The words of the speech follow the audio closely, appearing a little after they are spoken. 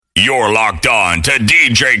You're locked on to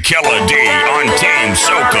DJ Killer D on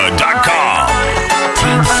TeamSoca.com.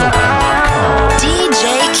 TeamSoca.com. DJ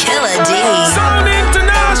Killer D. Sound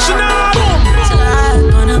International.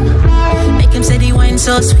 Slide on him. Make him say the wine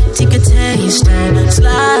so sweet he could taste it.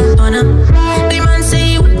 Slide on him. The man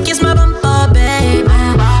say you would kiss my bumper, baby.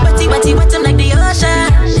 Wetty, wetty, wet him like the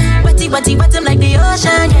ocean. Wetty, wetty, wet him like the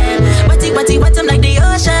ocean, yeah. Wetty, wetty, wet him like the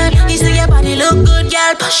ocean. He say your body look good,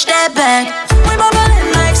 girl, push that back. We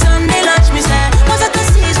bubbling like Sunday lunch, me say. Was it the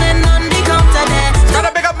seasoning on the counter there?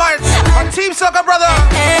 Gotta pick up my Team Soca, brother.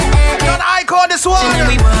 Don't I call this one? And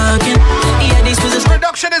we working. Yeah, these was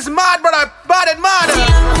Production is mad, brother. Bad and mad.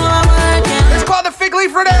 Let's call the fig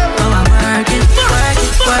leaf for them. Oh, I'm working,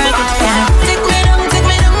 working, yeah. Take me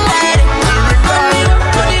down, ride it.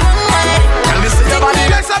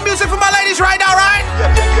 Play some music for my ladies right now, right?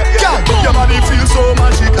 Yeah, your body feels so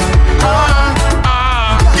magical.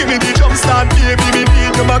 Give me the jump start, baby, me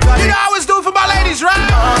need your mechanic. You know I always do it for my ladies, right?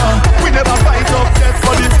 We never fight up yet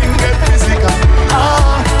for the thing get physical.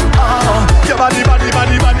 Your body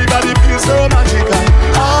feels so magical.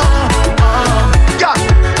 Yeah,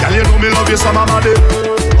 girl, you know me love you so my body.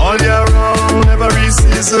 All year round, every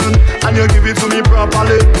season, and you give it to me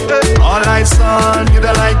properly. All night sun, you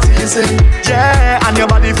don't like teasing. Yeah, and your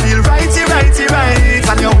body feel righty, right.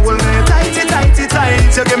 And you hold me tighty.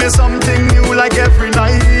 You give me something new like every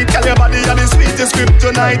night. Girl, your body are the sweetest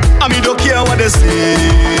kryptonite. And me don't care what they say.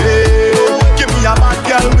 Give me a bad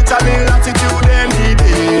girl with a little attitude any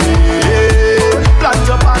day. Plant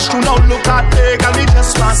a patch to now look at me, girl, me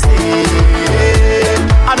just want to stay.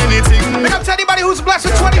 And anything. Big up to anybody who's blessed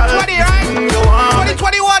in 2020, right?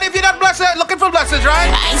 2021, if you're not blessed, looking for blessings,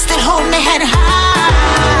 right? I still hold my head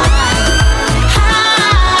high.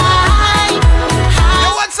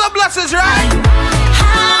 You want some blessings, right?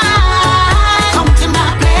 Counting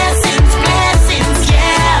my blessings,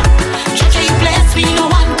 yeah. Judge, you bless me, no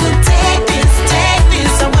one could take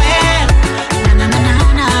this away. Na.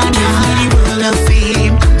 Give me the world of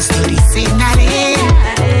fame, I'm still the same, not it.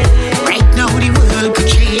 Right now the world could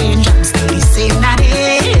change, I'm still the same, not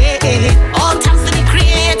it. All thanks to the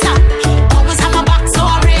creator, always have my back so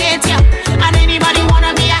I rate ya. And anybody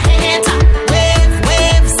wanna be a hater,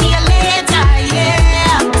 wave, see you later,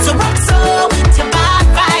 yeah. So rock so with your bad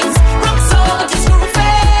vibes, rock so with your screw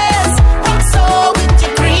face, rock so with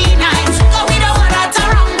your green eyes, cause we don't want that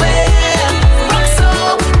wrong way. Rock so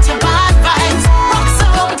with your bad vibes, rock so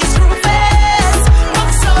with your screw face,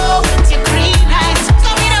 rock so with your green eyes,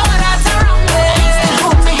 cause we don't want that wrong way. Still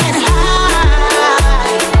hold my head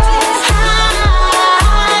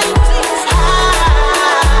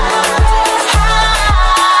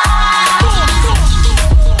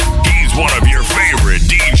He's one of your favorite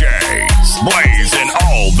DJs, blazing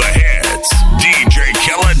all the hits. DJ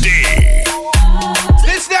Killer D.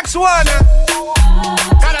 This next one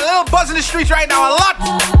got a little buzz in the streets right now, a lot.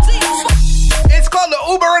 It's called the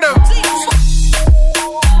Uber Rhythm.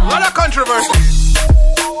 A lot of controversy.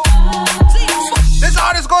 This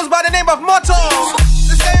artist goes by the name of Motto.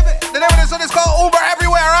 The name of this one is called Uber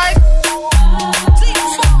Everywhere, right?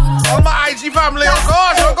 All my IG family, oh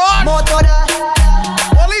God.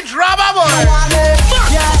 Only drama, boy.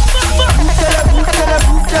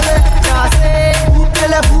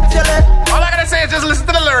 All I gotta say is just listen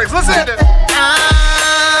to the lyrics. Listen to this.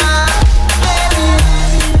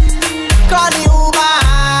 Call the Uber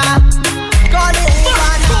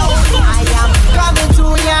now. I am coming to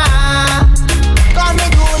ya.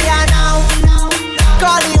 Coming to ya now.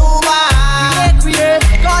 Call the Uber.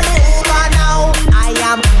 Call the Uber now. I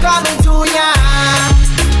am coming to ya.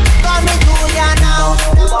 Coming to ya now.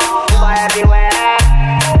 Uber everywhere.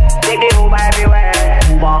 Take the Uber everywhere.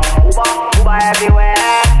 Uber everywhere.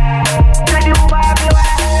 Take the Uber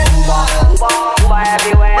everywhere. Uber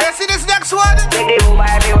everywhere. Where you see this next one? Take the Uber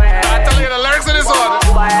everywhere. I'll tell you the lyrics of this one.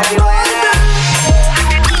 Uber everywhere.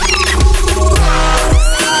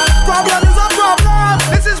 Problem is a problem.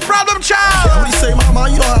 This is Problem Child. What do you say, mama?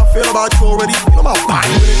 You know how I feel about you already. You know my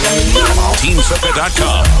body.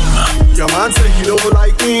 TeamSoca.com. Your man say he don't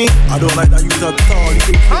like me. I don't like that you talk tall.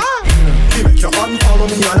 Huh? He make you unfollow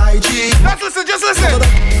me on IG. Just listen.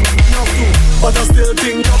 But I still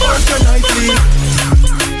think about you nightly.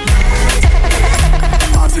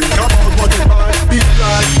 I think about what it might be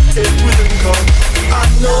like if we didn't come. I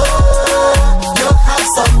know you have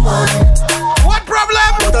someone, What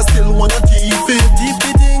problem? but I still wanna keep it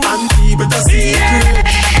and keep it a secret.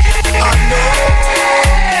 I know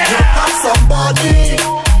you have somebody,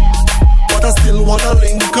 but I still wanna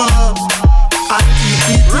link up and keep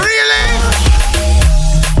it. Really?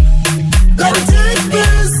 Let me take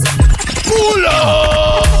this. Pull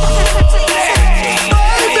up.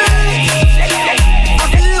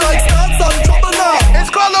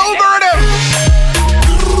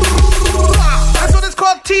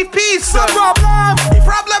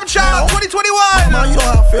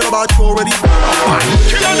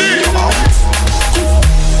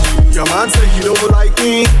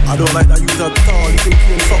 me. I don't like that you at all. You think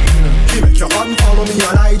you something. You make your unfollow me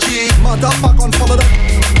on IG. Matter of fact, unfollow that.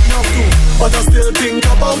 You have to, but I still think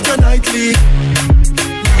about your nightly.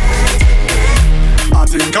 I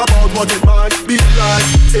think about what it might be like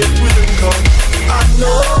if we link up. I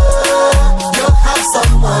know you have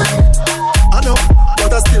someone. I know,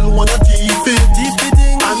 but I still wanna keep it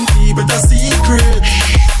and keep it a secret.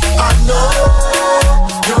 I know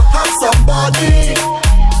you have somebody,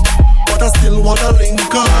 but I still wanna link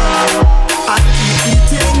up and keep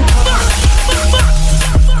it in.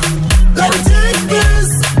 Let me take this.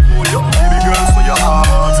 Baby girl, for your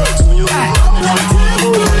heart.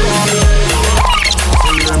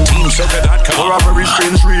 TeamSoca.com. For a very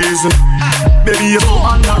strange reason, baby, you're so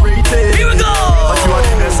underrated. Here we go. But you are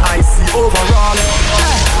the best I see overall.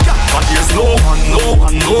 But there's no one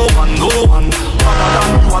other than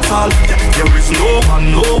you at all. There is no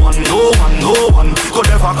one could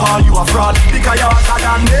ever call you a fraud, because you're hotter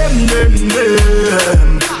than them.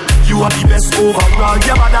 You are the best overall.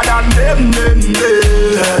 You're better than them.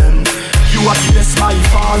 You are the best by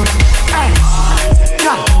far.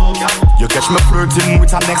 You catch me flirting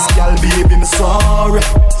with our next gal, baby, me sorry.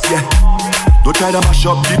 Yeah. Don't try to mash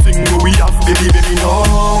up the thing we have, baby, no.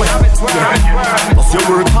 Yeah. Plus you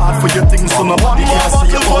work hard for your things, so nobody can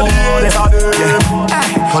see you all. Yeah.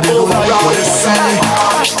 Cause they don't know what they say.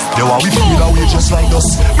 They want we feel away just like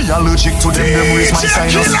us. Me allergic to them, them raise my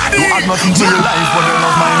sinus. You add nothing to your life, but they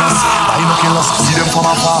love minus. I no kill us, see them from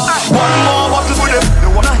afar. One more bottle for them,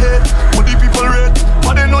 they wanna hate. What the people rate,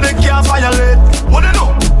 but they know they can't violate. What they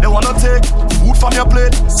know, they wanna take food from your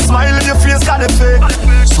plate. Smile in your face, got it fake.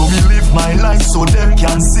 So me live my life so them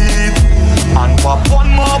can see it. And pop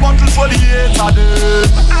one more bottle for the hater them.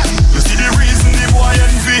 You see the reason the boy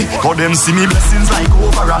envy, cause them see me blessings like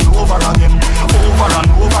over and over again. Over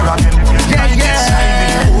and over again.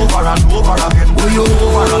 Yeah. Over and over again. Over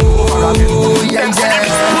and over again. Put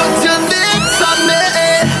your lips on me,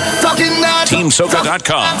 talking that.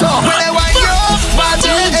 TeamSoca.com. When I wind your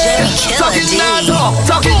body, talking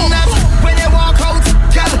that. When you walk out,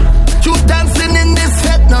 girl, you dancing in this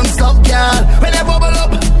set non-stop, girl. When you bubble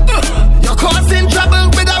up, you're causing trouble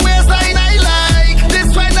with a waistline I like.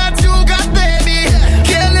 This one that you got, baby,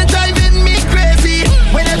 girl, you're driving me crazy.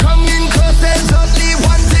 When you come in close, there's only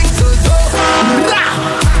one thing to do.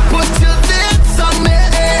 Put your lips on me,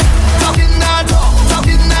 talking that.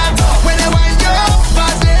 When you wind your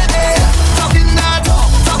body, talking that.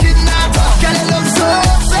 Girl, you look so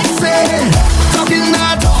sexy. Talking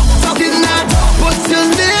that. Put your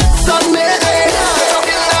lips on me.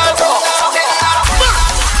 Talking that.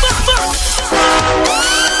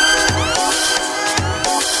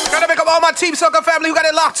 Gotta make up all my Team Soca family who got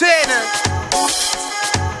it locked in.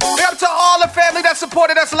 Big up to all the family that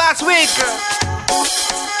supported us last week.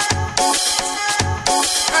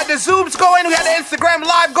 Had the Zooms going, we had the Instagram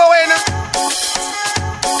live going.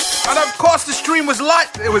 And of course the stream was lit.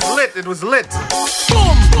 It was lit.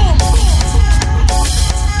 Boom, boom.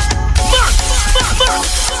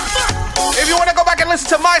 If you want to go back and listen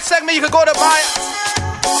to my segment, you can go to my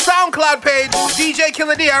SoundCloud page, DJ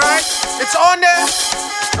Killer D, alright? It's on there.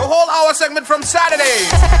 The whole hour segment from Saturday.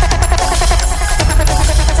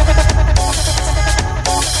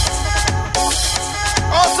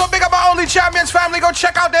 Also, big up our Only Champions family. Go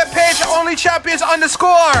check out their page, Only Champions _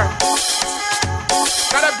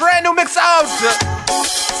 Got a brand new mix out.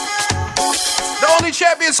 The Only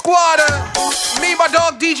Champion squad. Me, my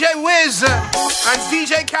dog, DJ Wiz, and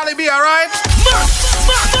DJ Cali B, alright? Yeah.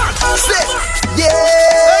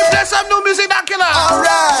 Hey, play some new music, that killer.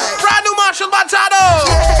 Alright. Brand new Marshall Montano.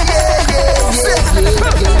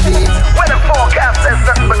 When the forecast says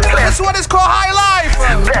nothing but clear, This one is called High Life.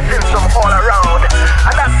 blessings from all around,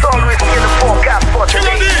 and that's all we see in the forecast for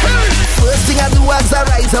today. First thing I do as I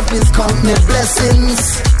rise up is count my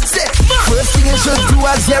blessings. First thing you should do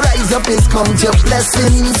as you rise up is count your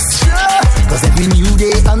blessings. Cause every new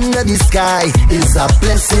day under the sky is a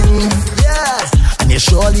blessing. And you're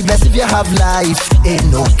surely blessed if you have life, ain't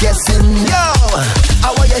no guessing. Yo,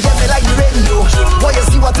 I want you hear me like the radio. Want you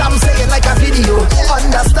see what I'm saying like a video.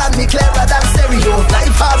 Understand me clearer than stereo.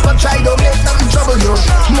 Life hard but try don't make nothing trouble you.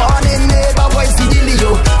 Morning neighbor, voice the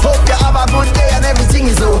dealio. Hope you have a good day and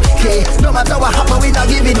everything is okay. No matter what happen, we not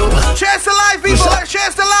giving up. Cheers to life, people.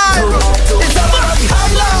 Cheers to life. It's about the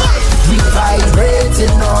high life. We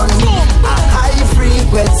vibrating on a high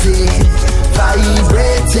frequency.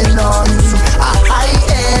 Vibrating on a high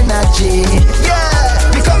energy.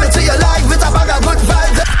 Yeah, we coming to your life with a bag of good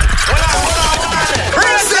vibes.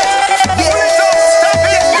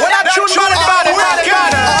 When I tune body.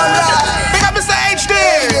 Big up Mr. HD.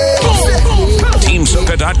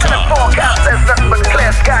 TeamSoca.com. Forecast says nothing but clear.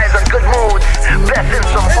 skies and good moods. Blessings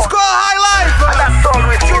from It's called High Life. And that's all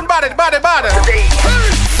we Tune body. today.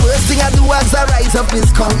 First thing I do as I rise up is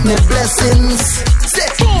count my blessings.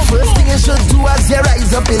 First thing you should do as you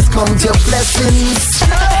rise up is count your blessings.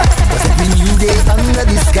 Cause every new day under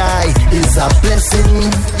the sky is a blessing.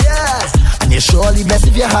 Yeah. And you're surely blessed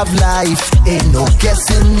if you have life. Ain't no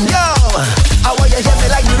guessing. Yo, I want you hear me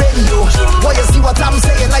like the radio. Want you see what I'm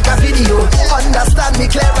saying like a video. Understand me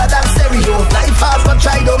clearer than stereo. Life hard but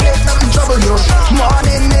try don't make nothing trouble you.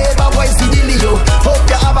 Morning neighbor voice the dealio. Hope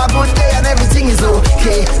you have a good day and everything is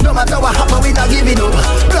okay. No matter what happen we not giving up.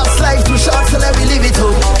 Plus life too short so let me live it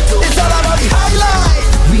up. It's all about the high life.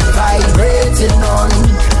 We vibrating on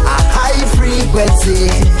a high frequency.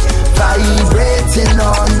 Vibrating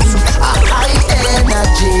on a high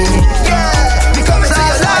energy. Yeah, we come into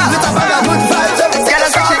your life with a bag of good vibes. Everything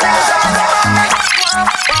is all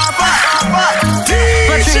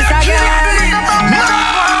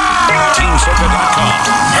TeamSoca.com.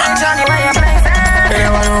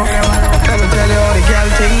 Let me tell you how the girl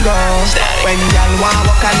thing goes. When y'all want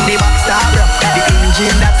walk on the back start up, the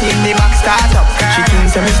engine that in the back start up. She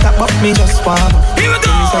thinks me stop up, me just warm up. Here we go.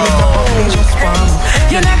 Me just warm up.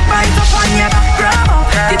 Your neck bite up on your back grab up.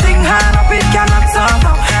 The thing hard up, it cannot stop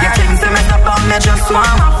up. Your things say me stop up, me just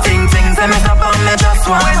warm up. Things say me stop up, me just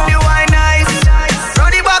warm When up. the wine nice,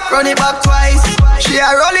 run it back twice. She a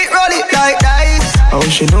roll it like dice. Oh,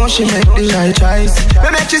 she know she make the right choice. We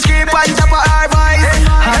make she scream on top of her voice.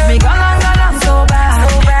 Have me gone so bad.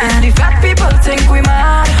 And the fat people think we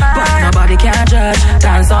mad, but nobody can judge.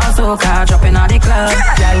 Dance all soca, dropping on the club.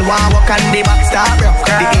 Girl want walk on the back start up.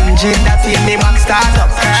 The engine that in the back start up.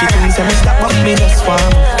 She thinks me stop up, me just warm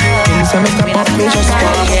up. Thinks me stop up, me just warm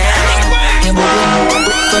up.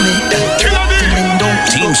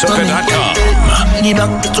 TeamSoca.com.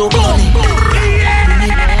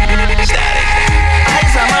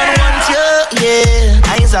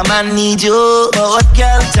 Eyes a man need you, but what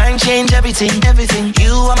girl? Time change everything.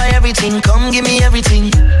 You are my everything, come give me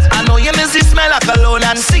everything. I know you miss the smell of cologne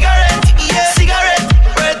and cigarette,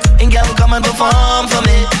 breath. And girl, come and perform for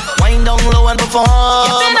me. Wind down low and perform.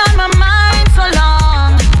 You've been on my mind so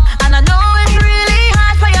long, and I know it's really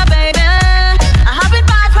hard for you, baby. I have it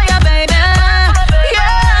bad for you, baby.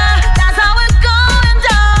 Yeah, that's how it's going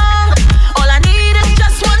down. All I need is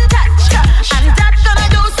just one touch, and that's gonna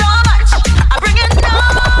do so much. I bring it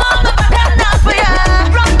down, enough for you.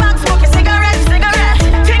 Rock back, smoke a cigarette.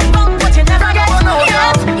 Think about what you never get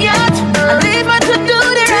yet. I leave her to do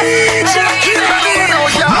the rest.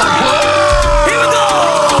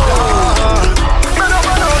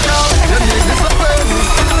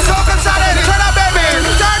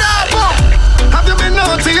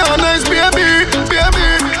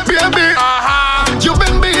 You've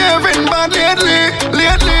been behaving bad lately.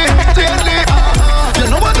 You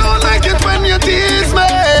know I don't like it when you tease me.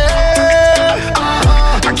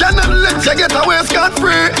 I cannot let you get away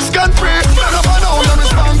scot-free. Bend over now, let me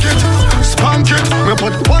spank it. Me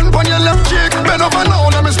put one on your left cheek. Bend over now,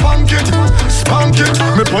 let me spank it.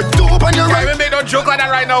 Me put two on your right. We make no joke like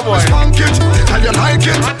that right now, boy. Spank it, and you like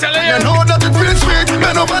it. I'm telling you. You know that it feels sweet.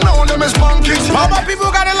 Bend over now, let me spank it. How about people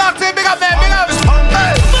who got it locked in? Big up, man, big up.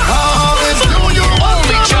 Hey, I always do you well,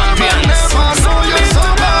 but never know you so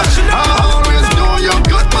bad. I always do you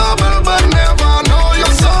good, bubble, but never know you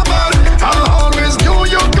so bad. I always do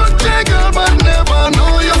you good, girl, but never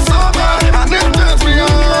know you so bad. And it turns me on.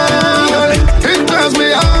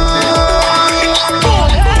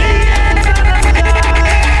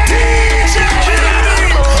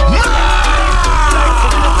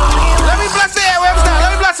 Let me bless it. Let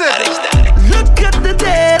me bless it. Look at the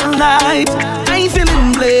daylight. I ain't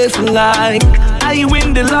feeling blessed like I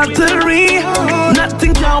win the lottery.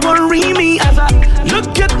 Nothing can worry me as I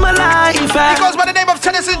look at my life. He goes by the name of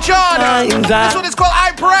Tennyson John. This one is called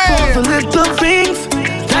I Pray. For the little things,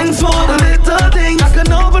 thanks for the little things. I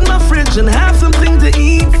can open my fridge and have something to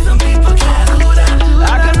eat. Some people can't do that.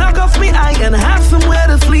 I can knock off my eye and have somewhere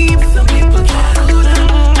to sleep. Some people can't do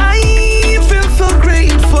that. I feel so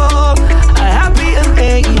grateful, happy and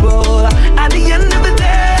able. At the end of the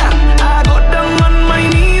day, I go down on my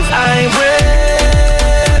knees. I pray.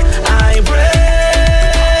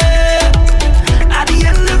 At the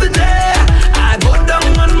end of the day, I go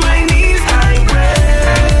down on my knees. I pray.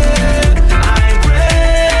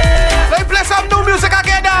 Let me play some new music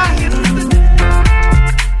again.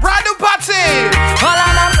 Brand new party. All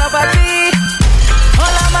of my property,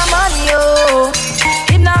 all of my money, oh.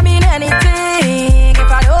 It not mean anything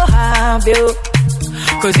if I don't have you.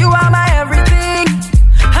 Cause you are my everything,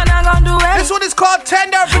 and I'm gonna do everything. This one is called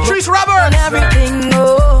Tender, Patrice Roberts. And everything,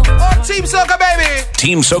 oh. Oh, Team Soca, baby.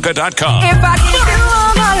 TeamSoca.com. If I give you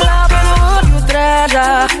all my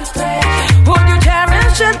better. Would you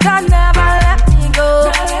cherish it and never let me go?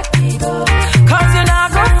 Cause you're not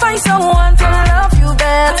gonna find someone to love you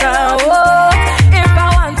better. Oh, if I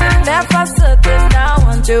want to never certain, I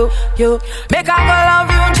want you. Make I go love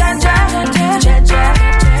you, Jaja.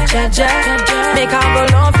 Make I go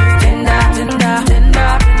love you, tender.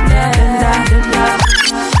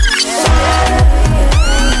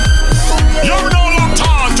 You're now locked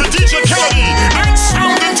on to DJ Kelly and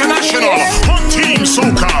Sound International on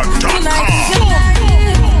TeamSoca.com.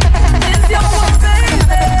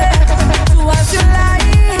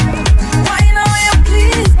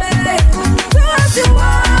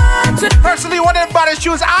 Personally, one of the baddest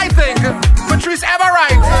tunes I think Patrice ever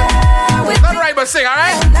writes. Not write but sing,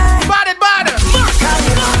 alright? Bad it.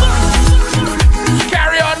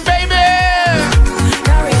 Carry on, baby.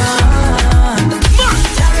 Carry on.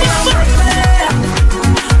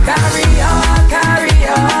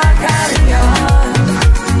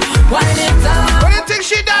 Wind it up. What do you think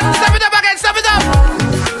she done? Step it up again, step it up.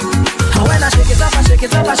 When I shake it up, I shake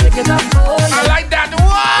it up, I shake it up. Oh, I like that.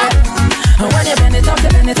 What? When you bend it up, you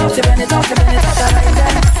bend it up, you bend it up, you bend it up, I like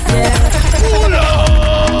that. Yeah. Ooh,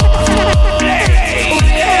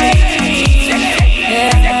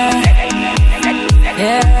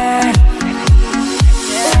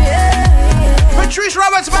 Patrice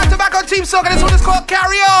Roberts back to back on Team Soca. This one is called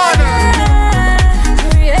Carry On.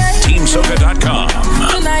 TeamSoca.com.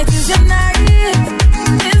 Tonight is your night,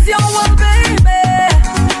 is your world, baby.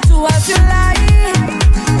 Do as you like,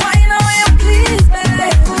 why know you please, baby.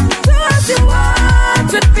 Do as you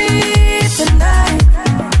want with me tonight.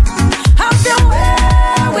 Have your way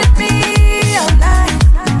with me all night.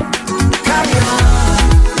 Carry on, baby.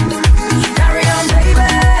 Carry on, baby.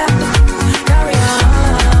 Carry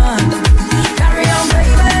on.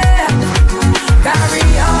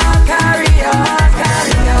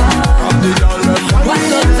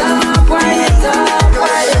 Wind it up.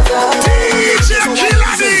 DJ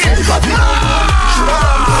Kelly.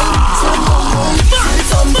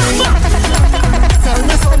 Tell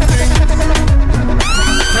me something.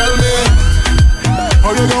 Tell me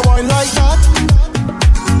how you go wine like that.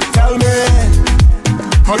 Tell me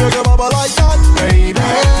how you go bubble like that, baby.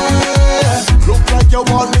 Look like you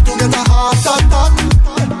want me to get a heart attack.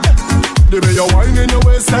 The way you wine in your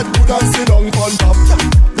waist, set good and sit down on top.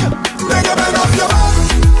 Make a bend up your back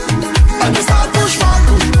and you start push back.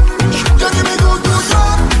 You give me good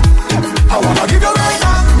job. I wanna give you right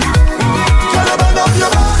now. Can you bend up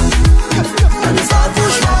your back and you start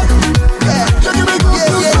push back? You give me good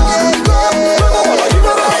job. I wanna give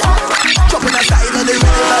you right now. Jump in the side of the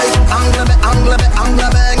real life. Angle me.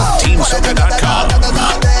 TeamSoca.com.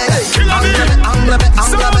 Angle me.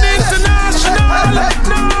 Sound International.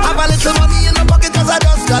 Have a little money in the pocket 'cause I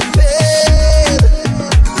just got paid.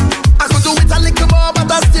 I could do it a little more,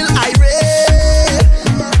 but I still irate.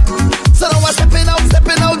 So now I'm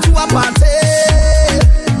stepping out to a party.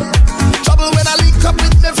 Trouble when I link up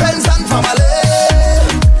with my friends and family.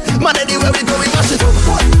 Man, anywhere we go, we mash it up.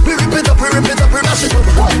 We rip it up, we mash it up.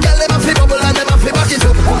 Girl, them a fi bubble and them a fi back it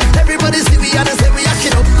up. Everybody see we and they say we act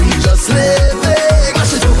it up. We just living,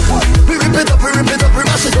 mash it up. We rip it up, we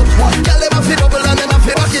mash it up. Girl, them a fi bubble and them a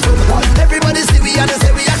fi back it up. Everybody see we and they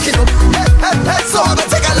say we act it up. Hey, so I'm gonna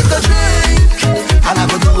take a little drink and I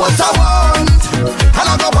go do what I want. And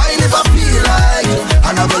I go wine if I feel like.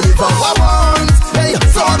 And I go live how I want. Hey,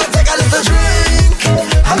 so I'm gonna take a little drink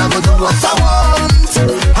and I go do what I want.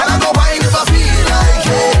 And I go wine if I feel like.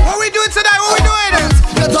 Hey. What we doing tonight? What we doing?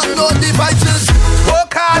 You don't know the vices.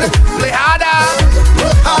 Work hard, play harder.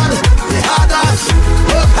 Work hard, play harder.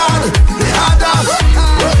 Work hard, play harder.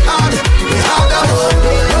 Work hard, play harder. Work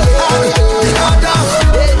hard, play harder.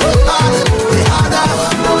 Work hard, play harder.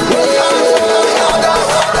 Work hard, play harder.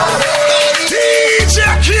 DJ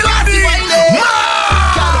Kelly.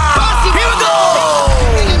 Here we go.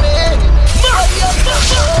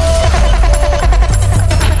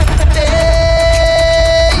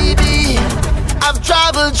 Baby, I've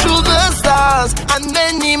traveled through the stars and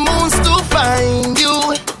many moons to find you.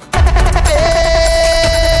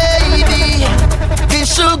 Baby, the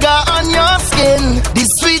sugar on your skin, the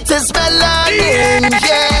sweetest melanin,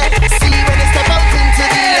 yeah. See when you step out into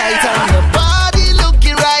the light and your body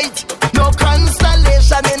looking right. No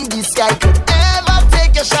constellation in the sky could ever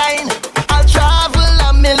take your shine. I'll travel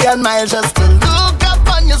a million miles just to look up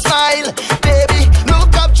on your smile. Baby,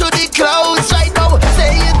 look up to the clouds right now.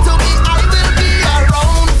 Say it to me, I will be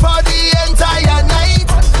around for the entire night.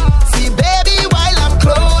 See, baby, while I'm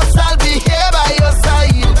close, I'll be here by your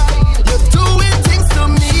side. You're doing things to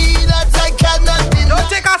me that I cannot deny. Don't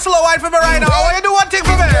take a slow wine for me right now. I want you to do one thing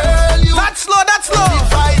for me. That's slow.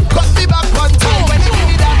 Cut me back one time when it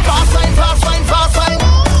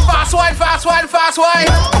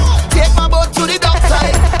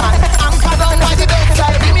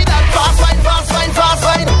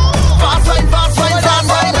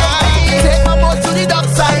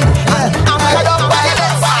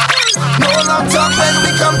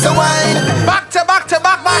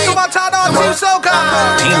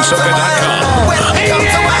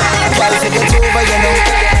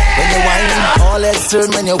turn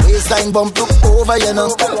when your waistline bump look over, you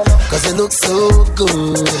know. Cause you look so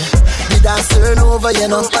good. The dance turn over, you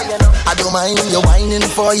know. I don't mind you whining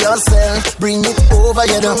for yourself. Bring it over,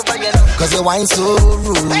 you know. Cause you whine so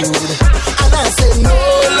rude. And I say no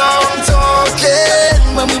long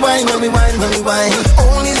talking. When we whine, when we whine, when we whine.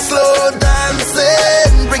 Only slow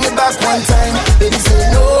dancing. Bring it back one time. Baby say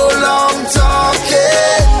no long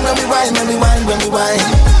talking. When we whine, when we whine, when we whine.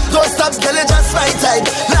 Don't stop, girl, you just right side.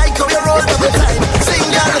 Like how you roll every time. Sing,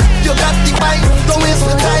 girl, you got the wine. Don't waste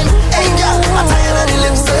my time. Hey, girl, I'm tired of the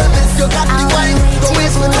lip service. You got the wine. Don't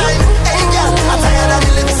waste my time. Hey, girl, I'm tired of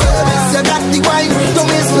the lip service. You got the wine.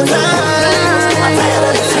 Don't waste my time. I'm tired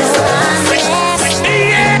of the lip service.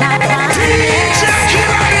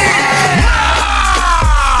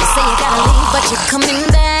 You say you gotta leave, but you're coming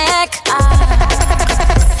back.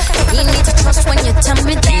 You need to trust when you tell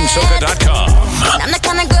me that. TeamSoca.com. I'm the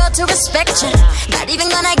kind of girl to respect you. Not even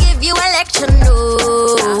gonna give you a lecture, no.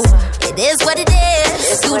 It is what it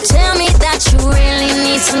is. You tell me that you really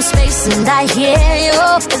need some space, and I hear you.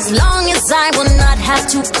 As long as I will not have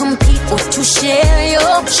to compete or to share you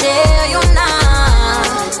now.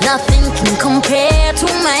 Nothing can compare to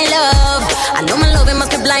my love. I know my love, it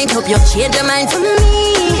must be blind. Hope you'll change your mind for me.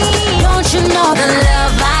 Don't you know the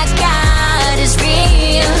love I got is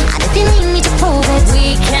real? And if you need me to prove it,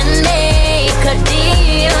 we can make a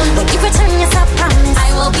deal. But if you turn yourself, promise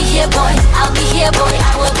I will be here, boy. I'll be here, boy.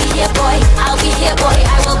 I will be here, boy. I'll be here, boy.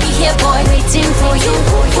 I will be here, boy. Waiting for you.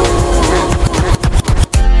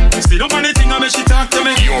 Still up on the thing, I make she talk to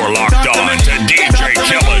me. You're locked on to DJ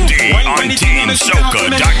Killer D on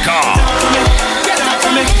TeamSoca.com. Get up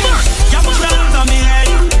for me. You put your hands on me head.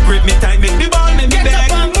 Grip me tight, make me ball, make me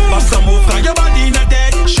beg. Bust a move, cause your body not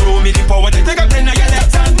dead. Show me the power to take a pen of your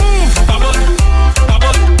left hand. Move, bubble,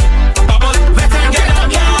 bubble, bubble. Let her get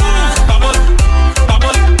up, yeah. Bubble,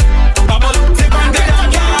 bubble, bubble. Tip and get up,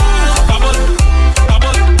 yeah. Bubble,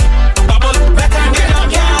 bubble, bubble. Let her get up,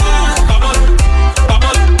 yeah. Bubble,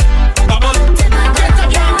 bubble, bubble. Tip and get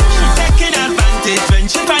up, yeah. She taking advantage when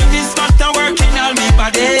she find this spot and working all me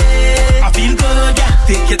body. I feel good, yeah.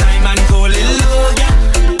 Take your time and go little low,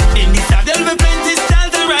 yeah. In the saddle with plenty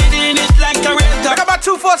styles and riding it like a real dog.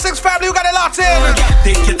 246 family, you got it locked in.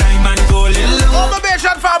 Take your time and go little low. All my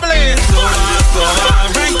Bayshot family. So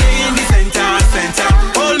right there in the center.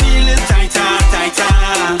 Hold me a little tighter.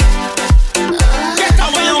 Get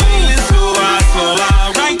out when you're wheeling slower.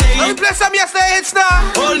 Right there. Let me play some yesterday hits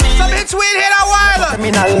now. Hold me. Some hits we ain't hit a while.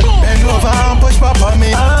 Bend over and push pop on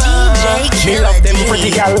me. DJ Me love them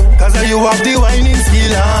pretty gal, cause you have the whining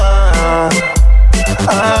skill.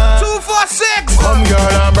 246. Come girl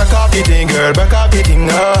and break off the thing, girl, break off the thing.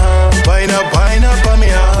 Wind up on me.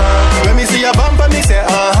 When me see a bumper, me say,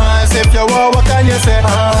 say if you want, what can you say?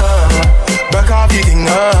 Break off the thing,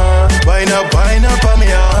 wind up on me.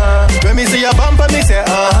 When me see a bumper, me say,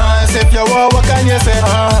 say if you want, what can you say?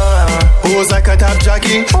 Who's like a top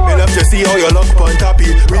jockey? Me love to see how you look on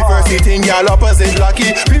toppy. Reverse it in, girl, opposite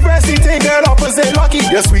lucky. Reverse it in, girl, opposite lucky.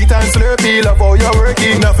 You're sweet and slurpy, love how you're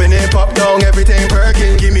working. Nothing ain't pop down, everything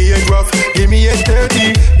perky. Give me it rough, give me it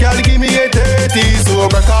dirty. Girl, give me it dirty. So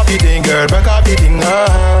break off the thing, girl, break off the thing.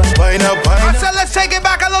 Wind up. So let's take it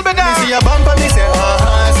back a little bit now. Me see a bumper, me say,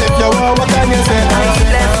 say if you want, what can you say?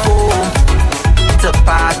 Let's go to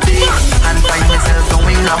party and find myself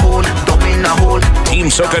doing a hole.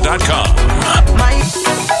 TeamSoca.com.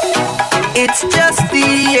 It's just the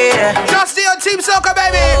year. Just the Team Soca,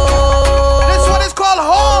 baby. This one is called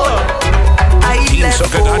Home.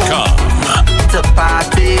 TeamSoca.com. To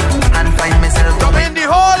party and find myself in the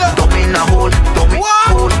hole. Doing a hole.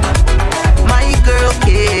 My girl,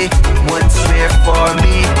 yeah, would swear for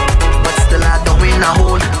me, but still I doing a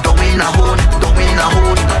hole.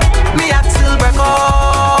 Me axle break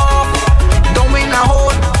off. Doing a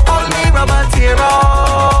hole. All me rubber tear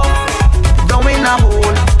off. Doing a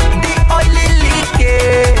hole. The oil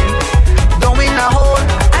leaking. Doing a hole.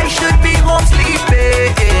 I should be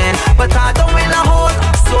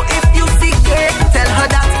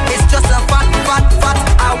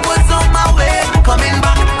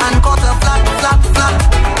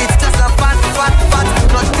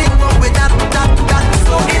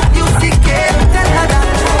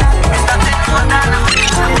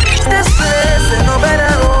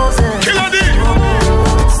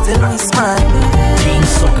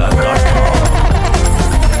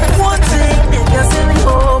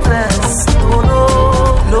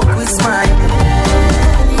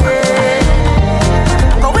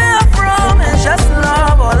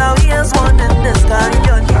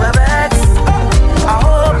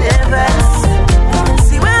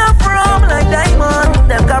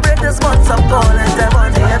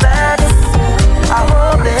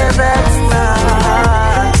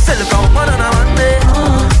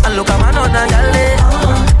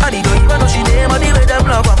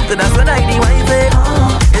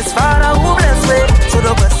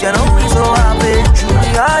you know we so happy through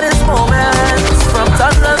the hardest moments, from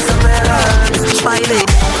toddlers to parents, smiling.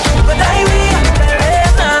 But diarrhea,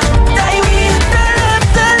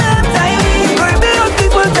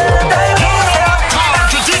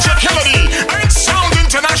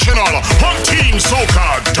 on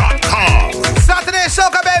TeamSoca.com. Saturday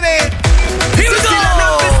Soca, baby. Here we go.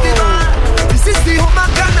 This is the Homa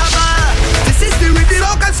Carnival. This is the rhythm.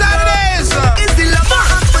 Soca Saturdays. It's the love I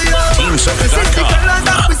have for you. TeamSoca.com. This is the colors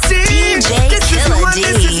that we see. This is you and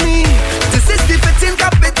this is me. This is the fitting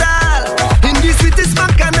capital in the sweetest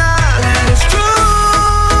bacchanal. It's true.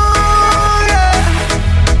 Yeah.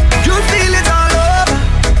 You feel it all over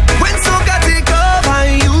when soca take over.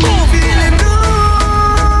 You feel it new.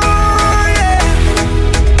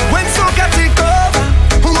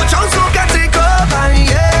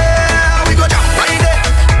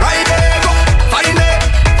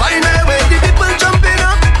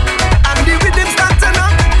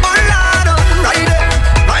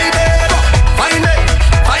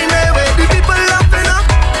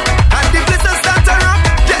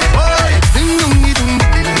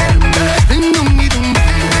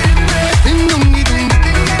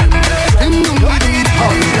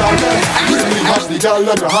 Girl,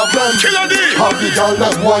 let her have them. Killer D. Have the girl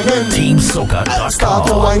that whining. TeamSoca.com. Start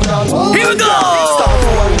to wind down. Here we go. Start to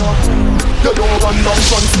wind up. You don't run down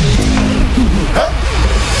front seat. Hey.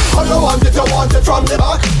 How you want it from the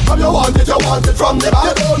back. How you want it from the back.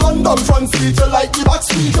 You don't run down front seat, you like the back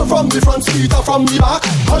seat. You from the front seat or from the back.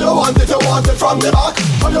 How you want it from the back.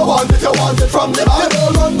 How you want it from the back. You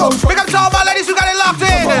don't run down front. Big up to all my ladies who got it locked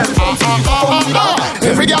in.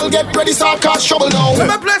 Every girl get ready, start cause trouble now.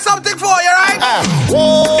 Let me play something for you, right?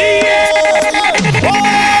 Whoa.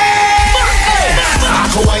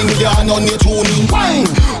 Start to wine with your hand on your tuning. Wine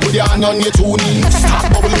with your hand on your tuning.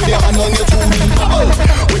 Start bubble with your hand on your tuning. Bubble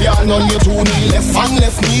with your hand on your tuning. Left hand,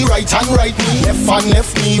 left knee, right hand, right knee. Left hand,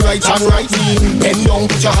 left knee, right hand, right knee. Bend down,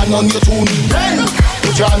 put your hand on your tuning. Bend,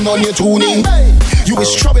 put your hand on your tuning. You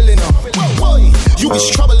is troubling up. You is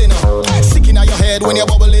troubling up. Sticking out your head when you're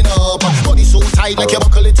bubbling up. Body so tight like you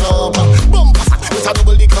buckle it up. Bumper fat with a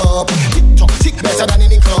double the cup. Tick tock, tick better than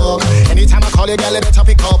any club. Anytime I call you, girl, you better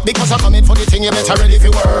pick up. Because I'm coming for the thing, you better ready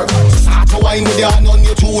for work. Start to wine with your hand on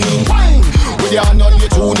your tuning. Wine with your hand on your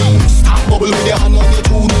tuning. Start bubble with your hand on your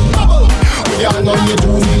tuning. Bubble with your hand on your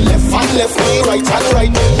tuning. Left hand, left knee, right hand,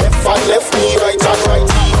 right knee. Left hand, left knee, right hand, right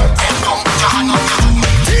knee. Bend down, put your hand on your tuning.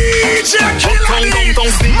 DJ Killer D.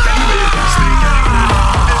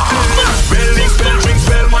 Spell drinks,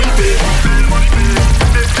 spell money pay.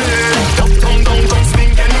 Don't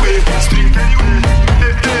stink anyway.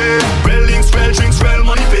 Spell drinks, spell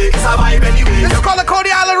money pay. It's a vibe anyway. This is called the Coney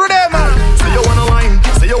Island Rhythm. Say you wanna wine,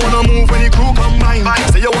 say you wanna move when you crew combine.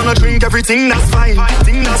 Say you wanna drink everything, that's fine.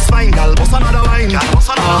 Thing that's fine, girl, bust another wine.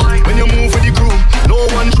 When you move with the crew, no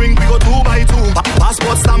one drink, we go 2 by 2.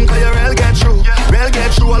 Passport stamp, cause you real get through. Real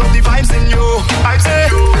get through, I love the vibes in you.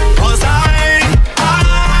 Cause I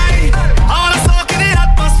wanna soak in the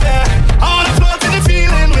atmosphere. I wanna float in the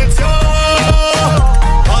feeling with you.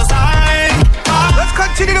 Cause let's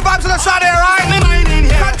continue the vibes on the side here, right?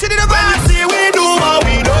 Continue the vibes. See we do what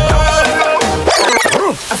we do. I'm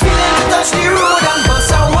feeling to touch the road and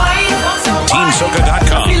bust a wine.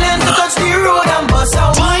 TeamSoca.com. Feeling to touch the road and bust a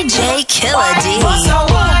wine. DJ Killer D. Bust a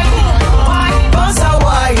wine. Bust a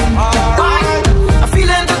wine. I'm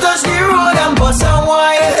feeling to touch the road and bust a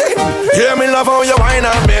wine. Yeah, me love how you whine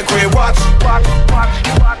and make we watch.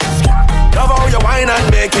 Love how you whine and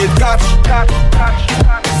make it catch.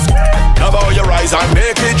 Love how you rise and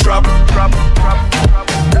make it drop.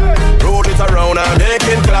 Roll it around and make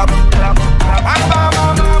it clap.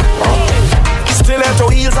 Stiletto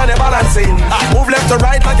heels and you're balancing. Move left to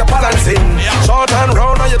right like you're balancing. Short and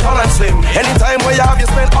round and you're tall and slim. Anytime where you have, you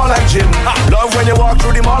spend all like gym. Love when you walk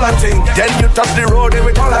through the mall and ting. Then you touch the road, then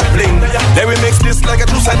we call that bling. Then we mix this like a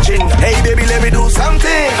juice and gin. Hey baby, let me do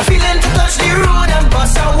something. I'm feeling to touch the road and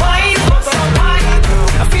bust a wine.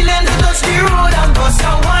 I'm feeling to touch the road and bust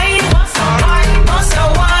a wine. Bust a wine. Bust a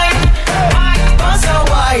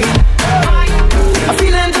wine. I'm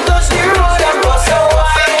feeling to touch the road and bust a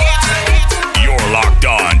wine. You're locked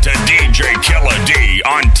on to DJ Killer D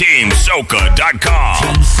on TeamSoca.com.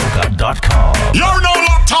 TeamSoca.com. You're now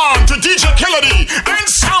locked on to DJ Killer D and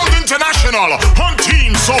Sound International on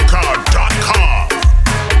TeamSoca.com.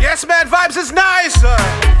 Yes, man, vibes is nice.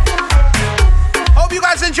 Hope you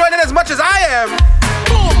guys enjoyed it as much as I am.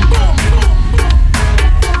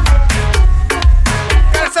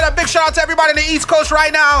 Gotta send a big shout out to everybody in the East Coast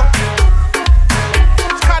right now.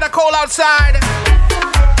 It's kinda cold outside.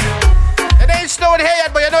 It ain't snowing here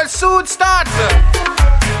yet, but you know it soon starts.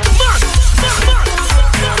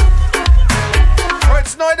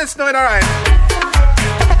 badness knowing, alright.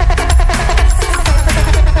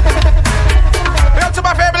 Big up to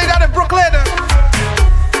my family down in Brooklyn.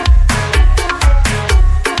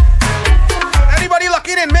 Anybody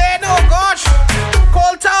looking in, man? Oh gosh.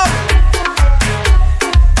 Cold town.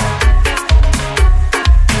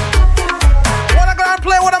 Wanna go and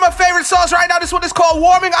play one of my favorite songs right now? This one is called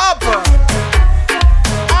Warming Up.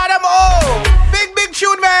 Adam O. Big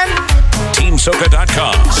tune, man.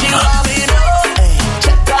 TeamSoca.com. She want me up,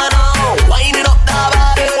 check on out, winding up the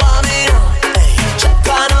body, want me up, check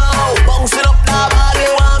on out, bouncing up the body,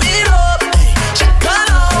 want me up, check on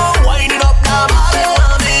out, winding up the body,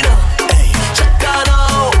 want me up, check on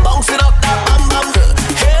out, bouncing up the bam bam.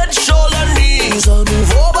 Head, shoulder, knees,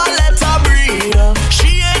 move over, let her breathe.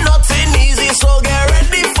 She ain't nothing easy, so get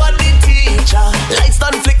ready for the teacher. Lights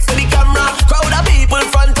done flick for the camera, crowd of people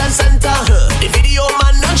front and center. The video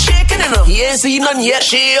man not shaking enough, he ain't seen none yet.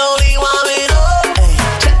 She only want me up,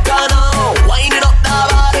 check on out, winding up the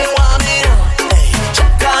body, want me up,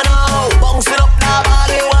 check on out, bouncing up the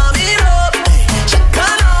body, want me up, check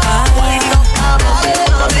on out, winding up the body,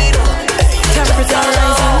 want me up,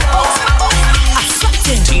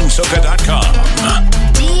 TeamSoca.com.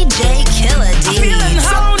 DJ Killer D. Feeling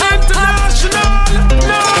sound international.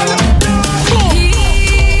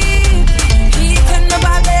 He can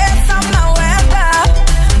never let some weather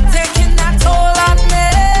taking that toll on me.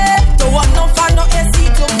 Don't want no fun, no AC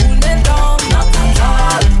to cool me down, not at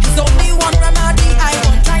all. It's only one remedy I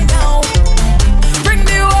want right now. Bring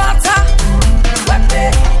the water, wet me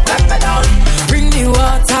down. Bring the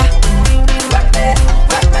water, wet me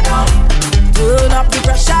down. Turn up the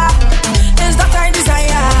pressure, is that I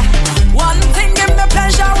desire. One thing give me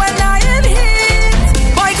pleasure when I in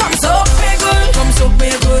heat. Boy, come soak me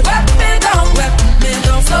good, wet me down,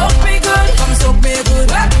 soak me good, come soak me good,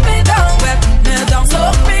 wet me down,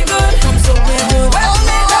 soak me good, come soak me good, wet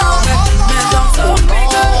me down, soak me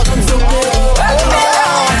good, come soak me good, wet me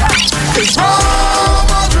down. All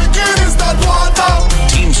I'm drinking is that water.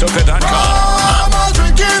 TeamSoca.com. All I'm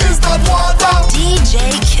drinking is that water. DJ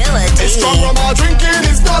Killer D. It's from rum I'm drinking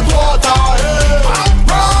is that water.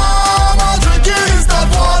 Rum I'm drinking is that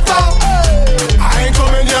water. I ain't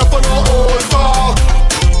coming here for no old talk.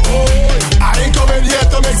 I ain't coming here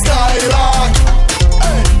to make style.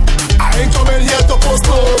 I ain't coming here to post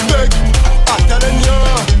no big. I'm telling you,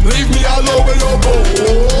 leave me alone with your go.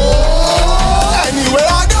 Anywhere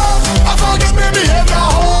I go, I forget me behavior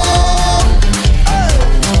home.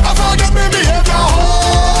 I forget me behavior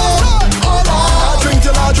home. I drink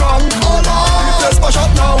till I drunk. The place my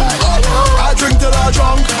shot now. I drink till I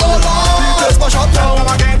drunk. The place my shot now.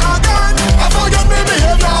 I forget me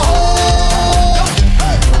behavior home.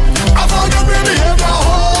 I forget me behavior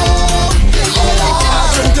home. I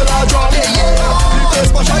drink till I drunk. The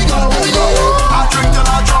place my shot now. I drink till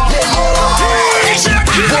I drunk.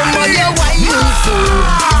 Woman, you're whining so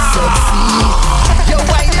sexy. You're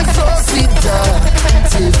whining so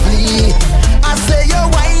seductively. I say you're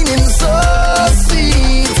whining so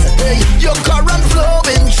sweet. Hey, your current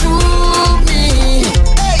flowing through me.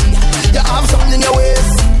 Hey, you have something in your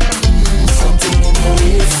waist. Something in your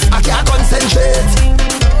waist. I can't concentrate.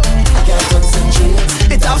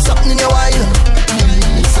 It have something in your wine.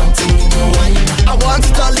 Something in your wine. I want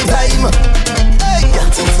it all the time. Hey,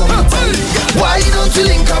 why don't you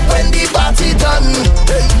link up when the party done?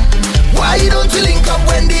 Hey, why don't you link up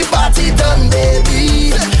when the party done,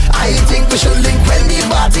 baby? I think we should link when the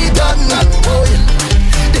party done. Oh,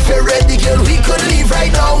 yeah. If you're ready, girl, we could leave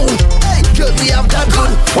right now. Hey, girl, we have that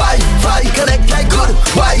good Wi-Fi, connect like good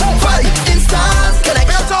Wi-Fi, instant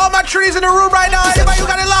connection. Big up to all my trees in the room right now. Anybody who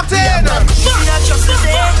got it locked in?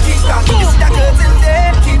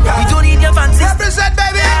 we don't need your fancy. Represent,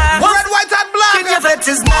 baby. Red, white, and black. Your vet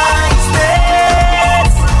is nice,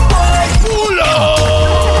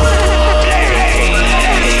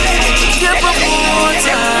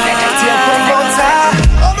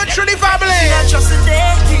 All my Trinity family.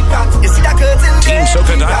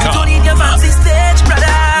 TeamSoca.com. don't need your fancy stage,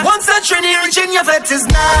 brother. Once a Trinity reaching your vet is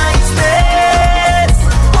nice,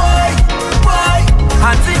 boy.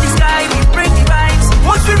 Hands in the sky, we bring the vibes.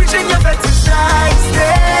 Once we reaching your vet is nice,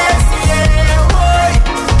 yeah,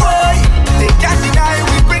 boy. They can't deny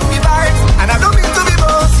we bring the vibes. And I don't mean to be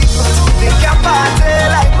bossy, but they can't party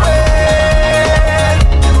like we.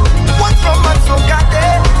 One from man so got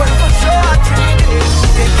there, but for sure I treat it.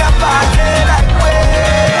 They can't party like we.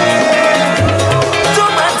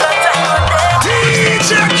 Don't matter time on day.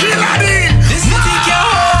 DJ Killer D. This is the girl.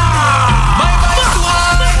 My vibes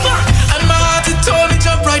one, and my heart it told me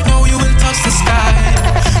jump right now. You will touch the sky.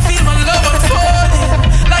 Feel my love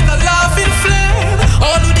unfolding.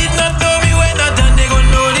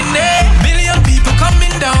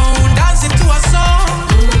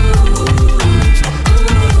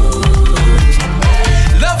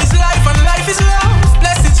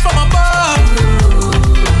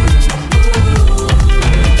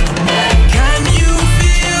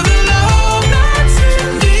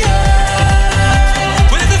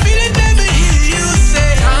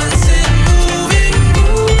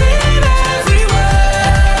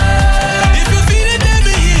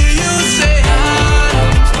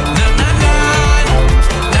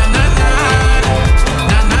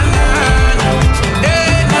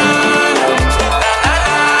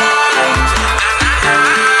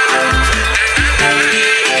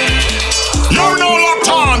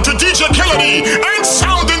 Killer D and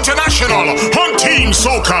Sound International on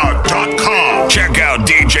TeamSoca.com. Check out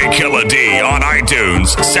DJ Killer D on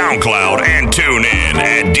iTunes, SoundCloud, and TuneIn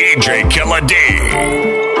at DJ Killer D.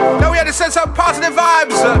 Now we had to send some positive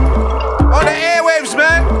vibes on the airwaves,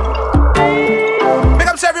 man. Big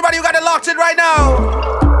up to everybody who got it locked in right now.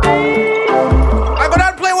 I'm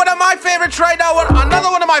gonna play one of my favorites right now. Another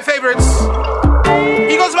one of my favorites.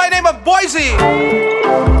 He goes by the name of Boise.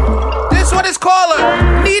 This one is called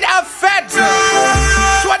Need a Fed.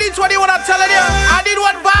 2021, I'm telling you, I need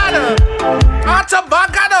one bad.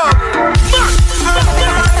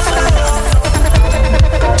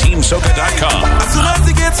 TeamSoca.com. As soon as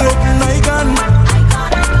he gets up, I can.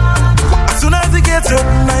 As soon as he gets up,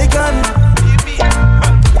 I can.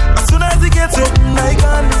 As soon as he gets up, I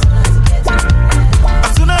can.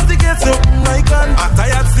 As soon as he gets up, I can. I'm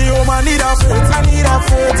tired, stay home, I need a fit. I need a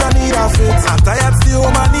fit, I need a fit. I'm tired, stay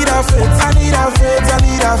home, I need a fit. I need a fit, I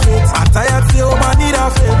need a fit. I'm tired, stay home, I need a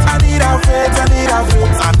fit. I need a fit, I need a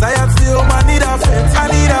fit. I'm tired, stay home, I need a fit. I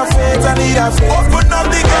need a fit, I need a fit. Open up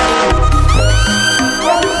the gate.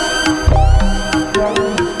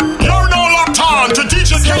 You're now locked on to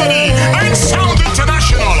DJ Killer D and Sound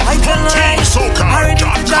International on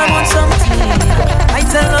TeamSoca.com. I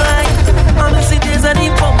tell her I'm the cities and the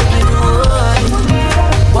pumpkin road,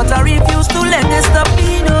 but I refuse to let this stop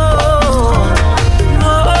me, no.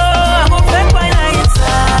 I'm a fake by night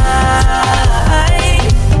side.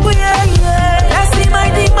 Oh yeah, yeah. I see my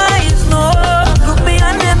demise, no. Look me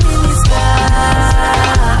and them in the sky.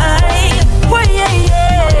 Oh yeah,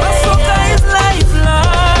 yeah. My soca is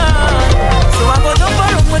lifelong, so I go jump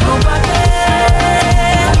around with nobody.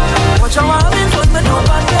 Watch how I'm in front with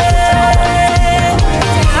nobody.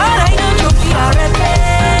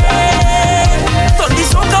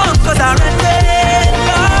 Cause I read it,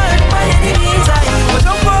 my enemies are you. Wake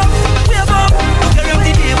up, wake up, look around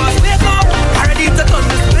the neighbors, wake up. I'm ready to turn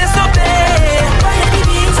this place up there. My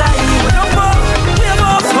enemies are you. Wake up, wake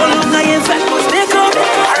up. So long I ain't fat, but wake up.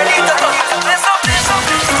 I'm ready to turn this place up, place up,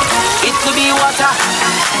 place up. It could be water,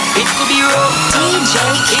 it could be rum. DJ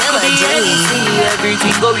Killer D.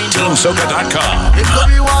 Everything going down. TeamSoca.com. It could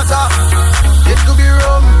be water, it could be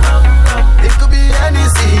rum, it could be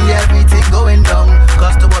anything, everything going down.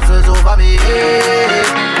 Cause the bottle's over me, hey,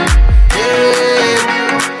 hey,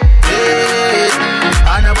 hey.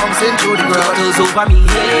 And I bumps into the ground. Bottles over me,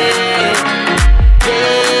 hey,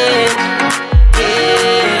 hey,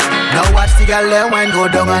 hey. Now watch the girl let wine go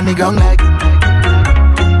down on the gong like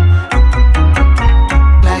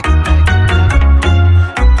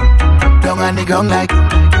down on the gong like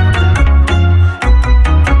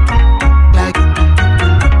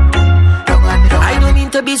I don't mean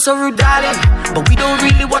to be so rude, darling, but we don't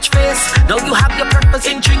really watch face. Now you have your purpose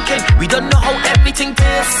in drinking. We don't know how everything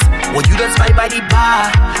tastes. Well, you don't spy by the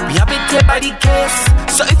bar, we have it here by the case.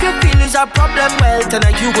 So if you feel is a problem, well,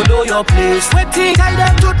 tonight you go know your place. Waiting, tie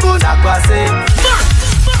them to the moon.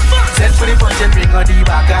 send for the punch and bring on the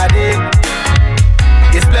back of it.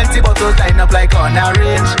 There's plenty bottles lined up like on a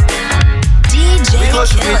range. DJ we go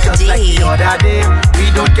shoot it just like the other day.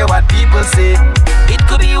 We don't care what people say. It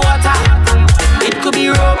could be water, it could be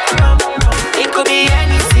rum, it could be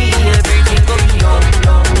anything. Everything could be on.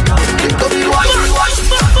 It could be water.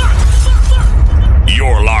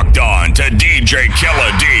 You're locked on to DJ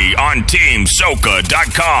Killer D on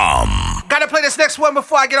TeamSoca.com. Gotta play this next one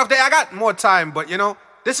before I get off there. I got more time, but you know,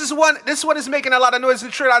 this one is making a lot of noise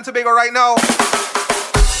in Trinidad and Tobago right now.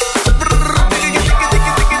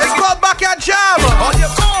 It's called Backyard Jam.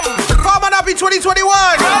 Farm on Happy 2021.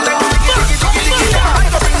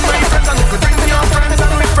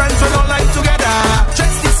 Friends we don't like together.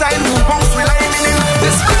 Just decide who wants we like in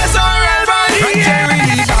this place or everybody.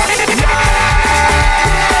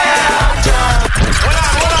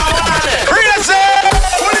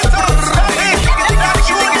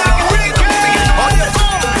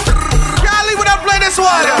 Can't leave without playing this one.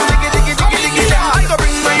 I go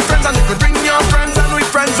bring my friends and you bring your friends and we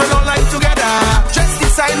friends we don't like together. Just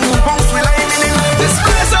decide who wants we like in this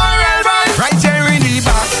place.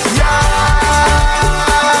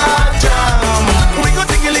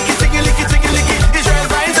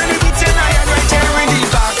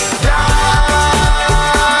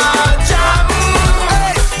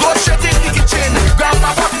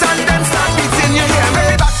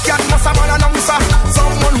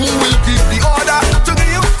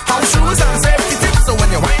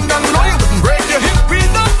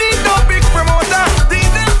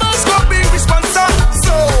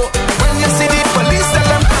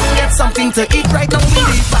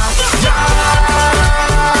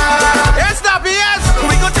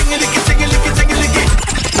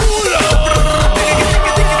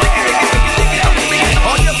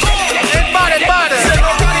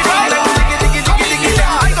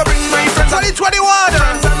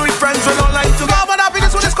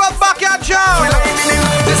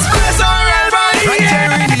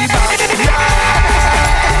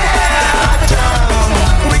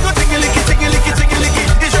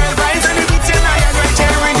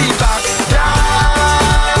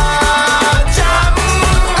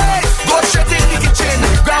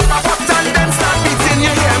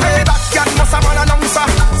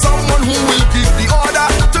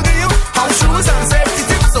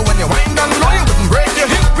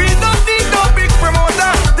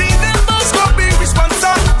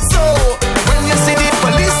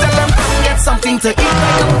 something to eat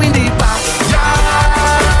right up in the backyard.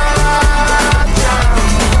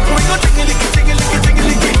 We go tickle-licky, tickle-licky,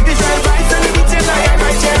 tickle-licky. The dry rice and the meat and I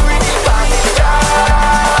right here in the backyard.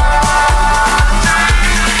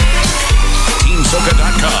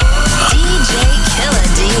 TeamSoca.com. DJ Killer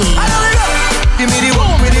D. Give me the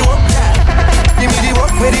work, with the work, yeah. Give me the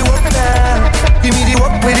work, with the work, yeah. Give me the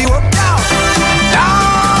work, with the work, down.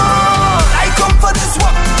 Down. I come for this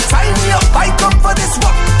work. Sign me up. I come for this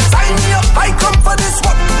work. Sign me up. I come for this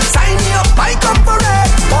work. Sign me up. I come for it.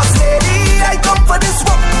 Boss lady, I come for this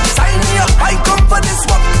work. Sign me up. I come for this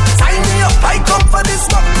work. Sign me up. I come for this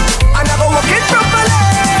work. I never work it properly.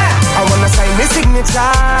 I wanna sign my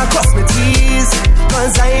signature, cross my T's,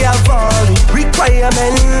 cause I have all the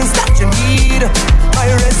requirements that you need. My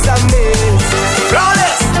resume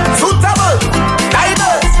flawless, suitable,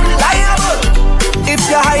 diverse, reliable. If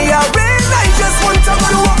you're hiring, I just want to go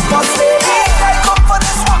to work. But baby, I come for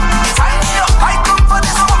this work. Sign me up, I come for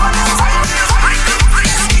this work. Sign me up, I come for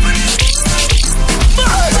this work.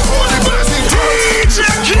 Holy blessed DJ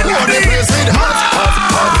Killer D.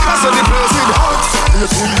 I said the place it hot.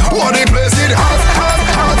 What the place it hot, hot,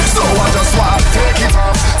 hot. So I just want take it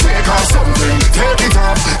off something, take it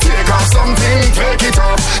off something, take it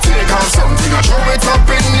off something. I throw it up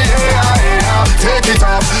in the air, take it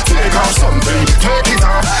off something, take it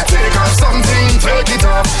off something, take it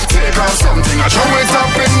off something. I throw it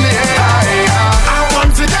up in the air. I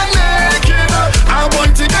want to get naked, I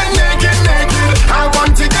want to get naked, I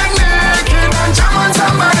want to get naked and jam on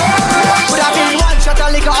somebody. Would have been one shot of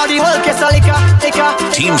liquor or the whole case of liquor.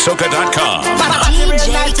 TeamSoca.com.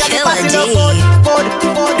 DJ Killer D.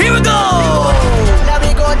 Here we go. Let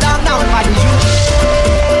me go down by the youth.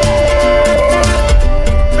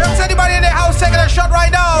 Is anybody in the house taking a shot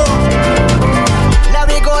right now? Let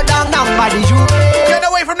me go down by the youth. Get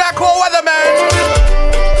away from that cold weather, man.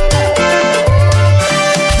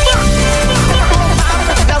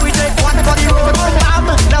 Now we take one for the road.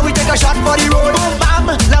 Now we take a shot for the road.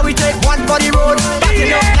 Now we take one for the road. Back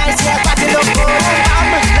it up nice, yeah, back it up good.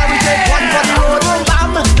 Now we take one for the road.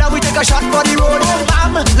 Now we take a shot for the road.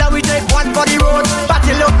 Now we take one for the road.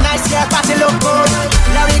 Party look nice, yeah, party look good.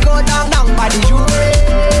 Now we go down by the Juve.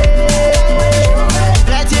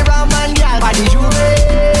 Plenty rum and gal by the Juve.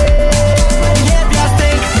 Behavior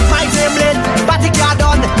stink, my team lit. Party car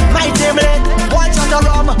done, my team lit. One shot of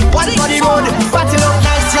rum, one for the road. Party look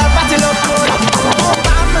nice, yeah, party look good.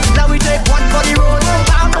 Now we take one for the road.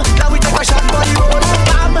 Now we take a shot for the road.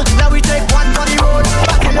 Now we take one for the road.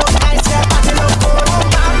 Party look nice, yeah, party look good.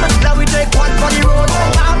 Now we take one for the road.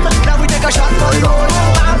 Now we take a shot for the road.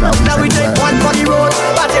 Now we take one for the road.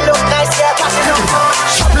 Party look nice, yeah, party look good.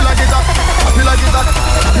 Chop it like it up, chop it like it up,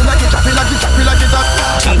 chop it like it, chop it like it, chop it like it up,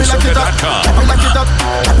 chop it like it up, chop it like it up,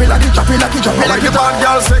 chop it like it, chop it like it, chop it like it. Bad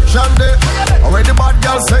girl section day, already the bad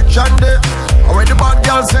girl section day, already the bad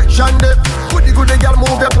girl section day. Goody girl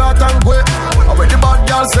move your flat and go. Already the bad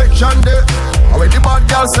girl section day, already the bad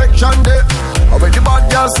girl section day, already the bad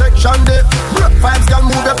girl section day. Vibes girl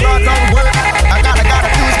move your flat and go. I got a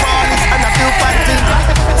few smallies and a few fat things.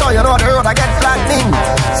 So you know the road I get flattening.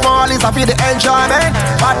 Smallies I feel the enjoyment.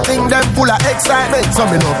 Bad thing them full of excitement. So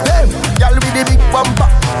me love them. Girl with the big bumper,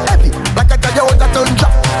 heavy like a Toyota Tundra.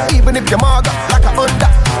 Even if you're maga like a Honda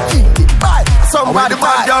 55. Somebody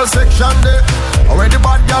bad girl section day. Already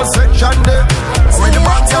bad girl section day. Already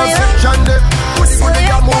bad girl section day. Goody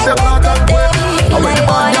girl move the flat and go. Already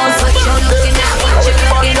bad girl section day. Already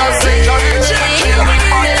bad girl section day. Already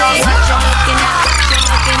bad girl section day.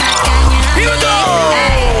 Here we go.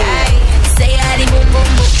 Say I the boom boom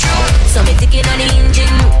boom. So me ticking on the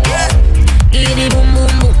engine. Give me the boom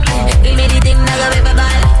boom boom. Give me the thing like a paper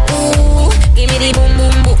ball. Ooh, give me the boom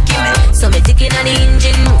boom boom. So me ticking on the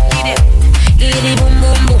engine. Give me the boom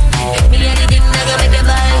boom boom. Me and the thing like a paper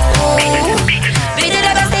ball. Ooh, beat it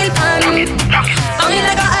like a steel pan. Bang it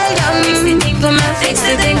like a iron. Fix the thing for me. Fix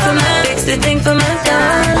the thing for me. Fix the thing for me,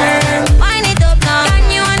 darling. Wind it up now. Can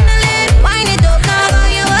you handle it? Wind it up now. How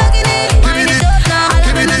you working it? Wind it up now. All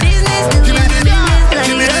up in the business. Do it in business.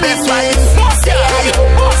 Give me the best one. Say I the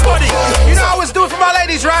boss body. You know I always do it for my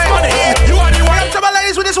ladies, right? You are the one. Up to my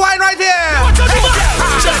ladies with this wine right here.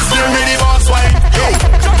 Just give me the boss wine.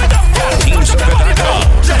 TeamSoca.com.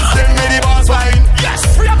 Just give me the boss wine. Yes.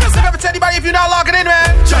 Free up yourself to anybody if you're not logging in,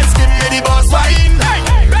 man. Just give me the boss wine.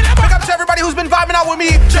 Pick up to everybody who's been vibing out with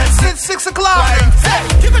me since 6 o'clock. Hey,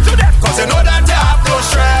 give it to them. Cause you know that you have no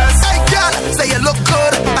stress. Hey girl, say you look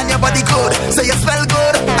good and your body good. Say you smell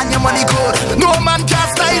good and your money good. No man can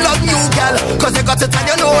style on you, girl. Cause you got it and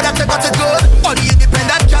you know that you got it good. All the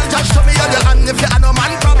independent girl, just show me your hand. If you have no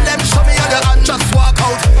man problem, show me your hand. Just walk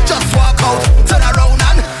out, turn around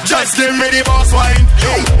and just Chest them ready, boss wine.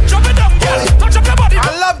 Hey, drop it down, girl. Touch up your body. I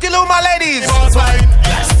love Gilou, my ladies. Boss wine.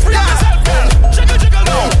 Yes, free yourself, girl. Jiggle, jiggle,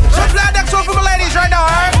 no. So fly next one for my ladies right now,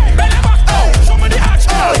 alright? Belly back, oh. Show me the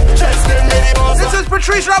action. Chest them ready, boss wine. This is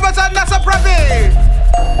Patrice Roberts and Nasa Preppy.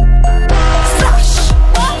 Flash,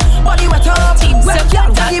 body wet up. Well, girl,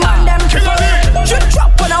 body man them prefer. Drip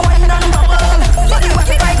drop when I wine and bubble. Body wet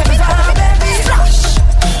like a baby. Flash,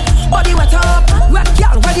 body wet up. Well,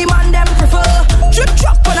 girl, body man them prefer. Drip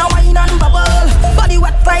drop when I wine and bubble. Body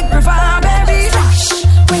wet like river, baby. Flash,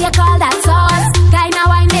 what you call that sauce? Guy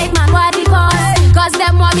now I make man what he calls. Cause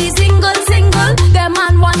them want me single, single. Them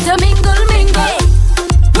man want to mingle, mingle.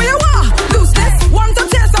 Where you are? Lose this. Want to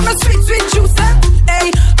taste of the sweet, sweet juice, eh?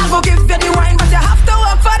 Hey, I go give you the wine, but you have to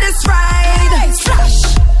work for this ride. Hey,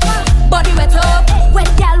 splash. Body wet up,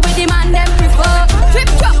 wet gal with the man them prefer.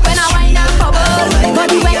 Trip drop when I wind and bubble.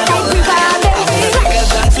 Body wet like river, baby.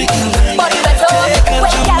 Body wet up,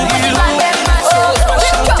 wet gal with the man them prefer.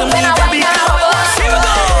 Trip drop when I wind and bubble.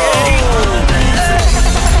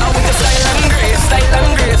 I want the style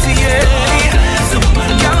and grace, yeah.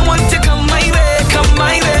 Girl, I want you come my way,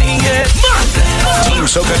 yeah.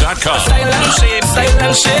 BlueSoca.com. Style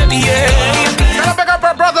and shape, yeah. Gotta pick up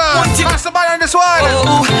our brother, Master Boy on this one.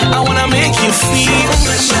 Oh, I wanna make you feel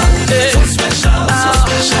special.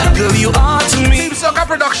 Girl, you are to me. Team Soca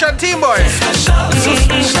Production, Team Boy.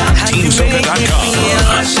 TeamSoca.com.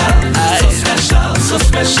 So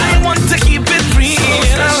special. I want to keep it real.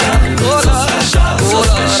 Oh Lord.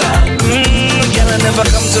 Girl, I never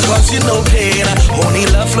come to cause you no pain. Only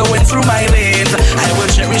love flowing through my veins. I will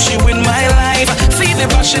cherish you in my life. See the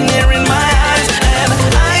passion here in my eyes.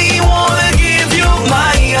 And I wanna give you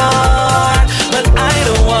my heart, but I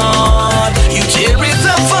don't want you tear it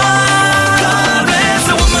apart. God bless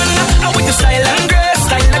a woman with the style and grace,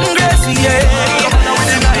 yeah.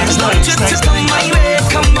 Want you to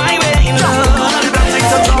come my way, love.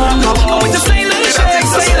 With the style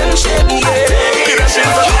and shape, yeah.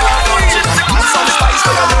 Some spice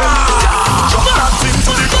to your name. Drop that thing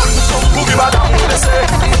to the gun. Some boogie bad down when they say.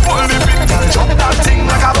 Hold the pin, girl. Drop that thing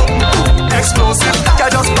like a bomb. Explosive, like I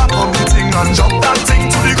just pop on the thing and drop that thing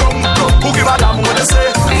to the ground. Boogie bad down when they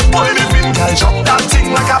say. Hold the pin, girl. Drop that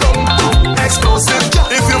thing like a bomb. Explosive,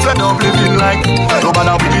 if you fed up living like no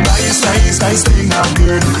matter with the nice thing I'm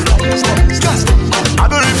good. I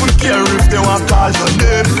don't even care if they want to call your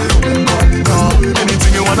name.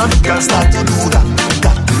 Anything you wanna do, girl, start to do that.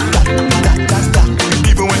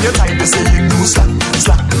 Even when you're tired, they say you do slack.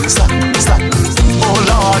 Oh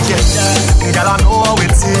Lord, yeah. Girl, I know how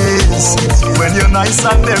it is when you're nice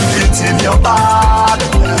and them fit in your body.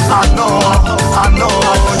 I know,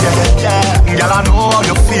 yeah. Girl, I know how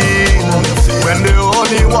you feel when they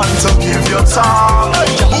only want to give your time.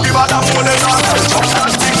 Boogie bad up when they talk, drop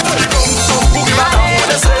that thing to the ground. So boogie bad up when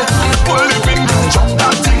they say, pull the pin, drop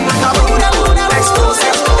that thing like a boom.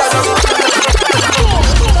 Explosive,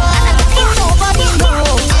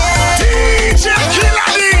 DJ Killer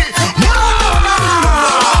D.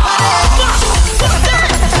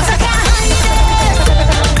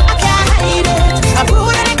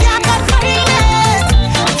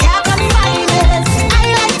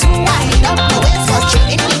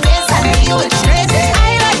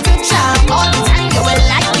 I like to charm all the time. You will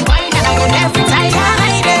like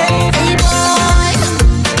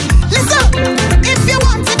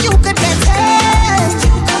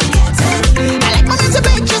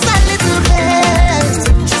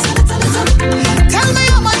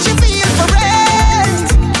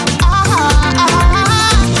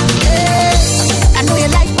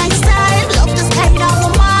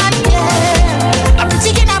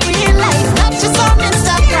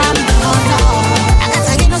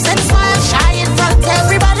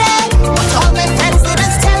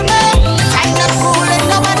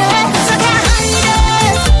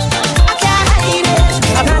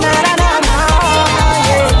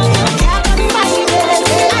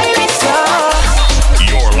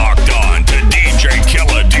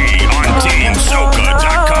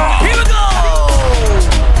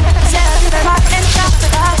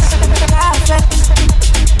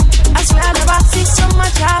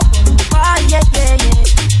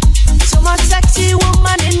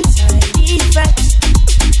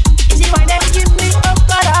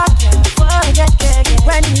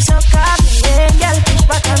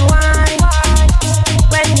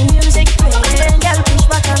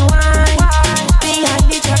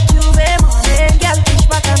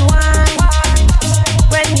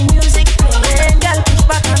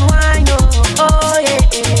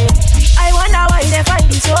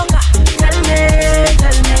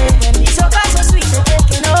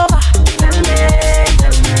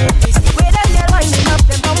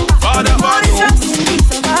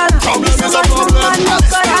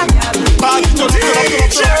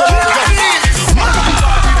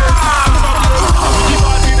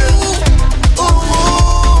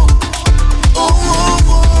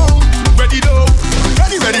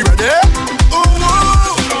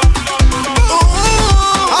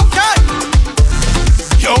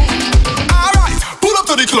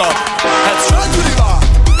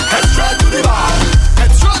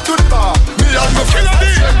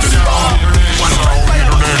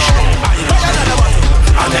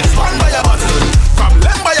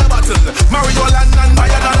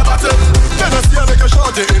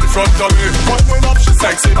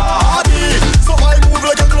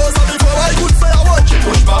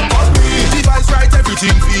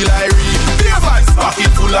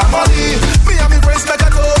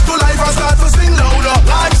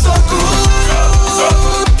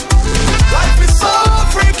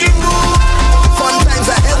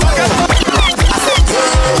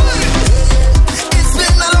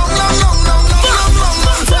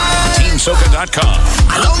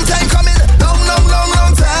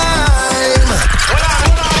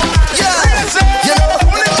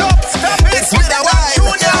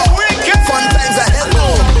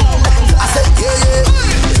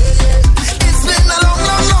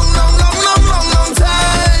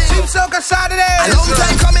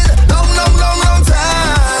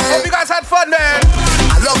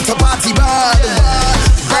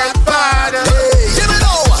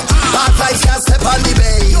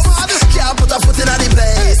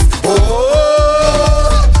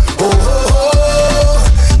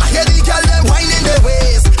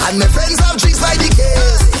my friends have drinks by the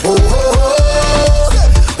case. Oh, oh, oh,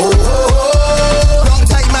 oh, oh, oh. Long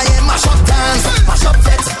time I am mash up dance, mash up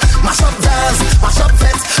fet, mash up dance, mash up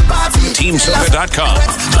fet, party. TeamSoca.com.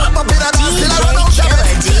 Mash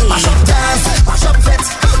up dance, mash up fet,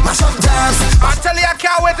 mash up dance. I tell you, I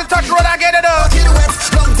can't wait to touch road and get it up.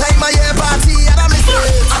 Long time I hear party and I'm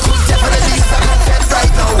listening. Definitely it's a good fet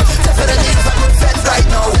right now. Definitely it's a good fet right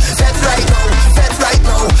now. Fet right now, fet right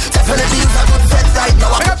now. Definitely it's a good fet right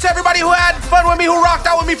now. Big up to everybody who had fun with me, who rocked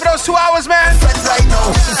out with me for those 2 hours, man. Fet right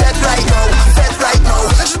now, fet right now, fet right now.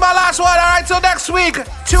 This is my last one, alright, till next week.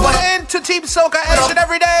 Tune in to Team Soca each and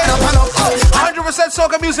every day. 100%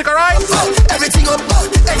 Soca music, alright? Everything up,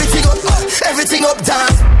 everything up, everything up,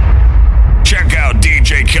 dance. Check out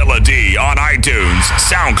DJ Killa D on iTunes,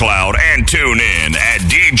 SoundCloud, and tune in at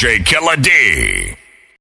DJ Killa D.